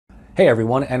Hey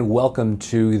everyone, and welcome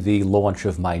to the launch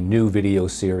of my new video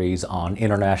series on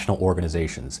international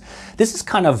organizations. This is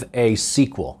kind of a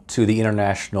sequel to the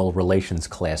international relations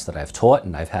class that I've taught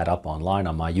and I've had up online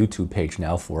on my YouTube page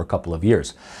now for a couple of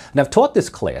years. And I've taught this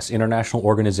class, international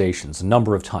organizations, a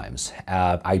number of times.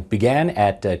 I began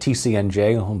at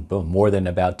TCNJ more than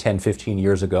about 10-15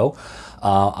 years ago.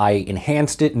 I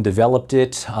enhanced it and developed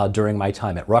it during my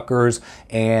time at Rutgers,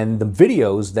 and the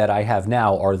videos that I have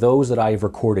now are those that I've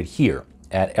recorded here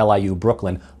at LIU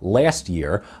Brooklyn last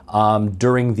year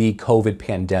during the COVID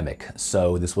pandemic.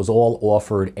 So this was all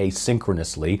offered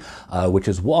asynchronously, which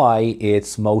is why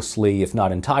it's mostly, if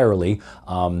not entirely,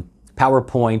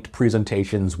 PowerPoint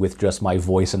presentations with just my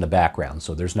voice in the background,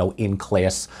 so there's no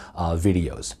in-class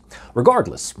videos.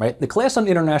 Regardless, right, the class on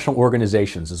international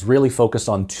organizations is really focused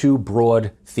on two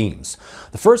broad themes.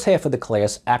 The first half of the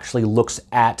class actually looks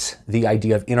at the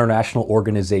idea of international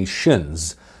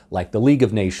organizations, like the League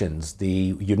of Nations,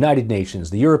 the United Nations,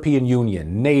 the European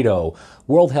Union, NATO,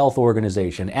 World Health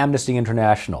Organization, Amnesty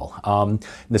International.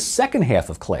 The second half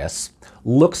of class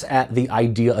looks at the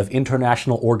idea of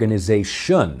international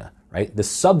organization, right? The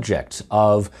subject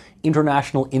of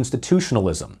international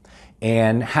institutionalism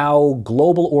and how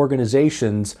global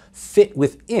organizations fit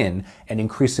within an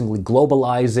increasingly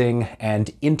globalizing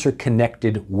and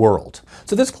interconnected world.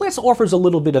 So this class offers a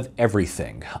little bit of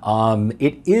everything.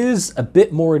 It is a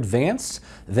bit more advanced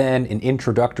than an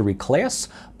introductory class,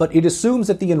 but it assumes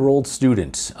that the enrolled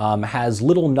student has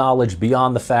little knowledge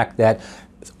beyond the fact that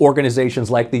organizations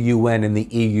like the UN and the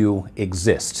EU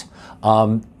exist.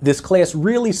 This class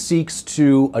really seeks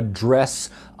to address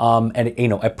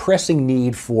a pressing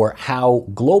need for how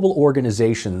global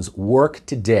organizations work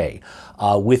today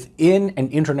within an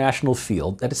international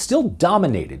field that is still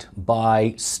dominated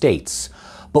by states,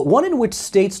 but one in which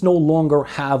states no longer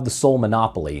have the sole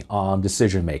monopoly on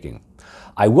decision making.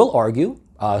 I will argue,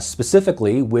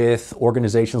 specifically with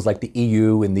organizations like the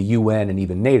EU and the UN and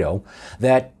even NATO,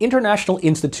 that international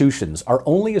institutions are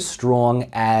only as strong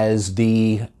as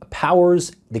the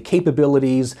powers, the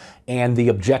capabilities, and the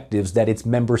objectives that its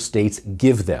member states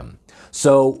give them.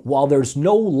 So while there's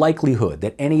no likelihood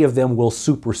that any of them will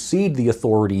supersede the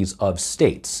authorities of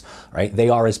states, right, they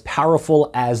are as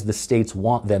powerful as the states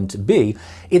want them to be,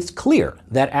 it's clear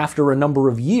that after a number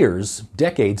of years,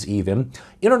 decades even,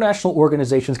 international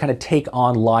organizations kind of take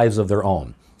on lives of their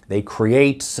own. They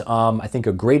create, I think,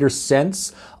 a greater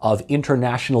sense of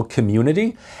international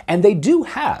community, and they do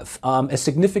have a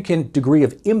significant degree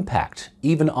of impact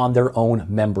even on their own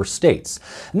member states.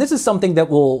 And this is something that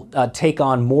will take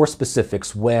on more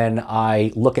specifics when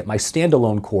I look at my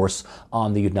standalone course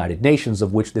on the United Nations,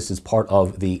 of which this is part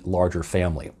of the larger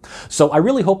family. So I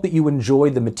really hope that you enjoy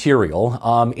the material.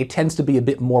 It tends to be a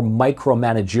bit more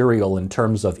micromanagerial in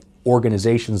terms of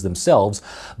organizations themselves,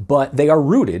 but they are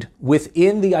rooted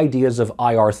within the ideas of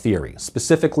IR theory,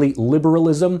 specifically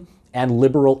liberalism and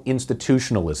liberal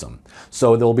institutionalism.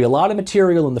 So there will be a lot of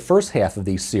material in the first half of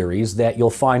these series that you'll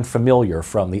find familiar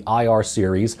from the IR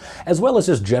series, as well as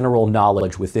just general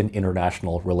knowledge within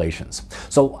international relations.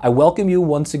 So I welcome you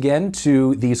once again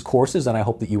to these courses, and I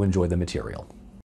hope that you enjoy the material.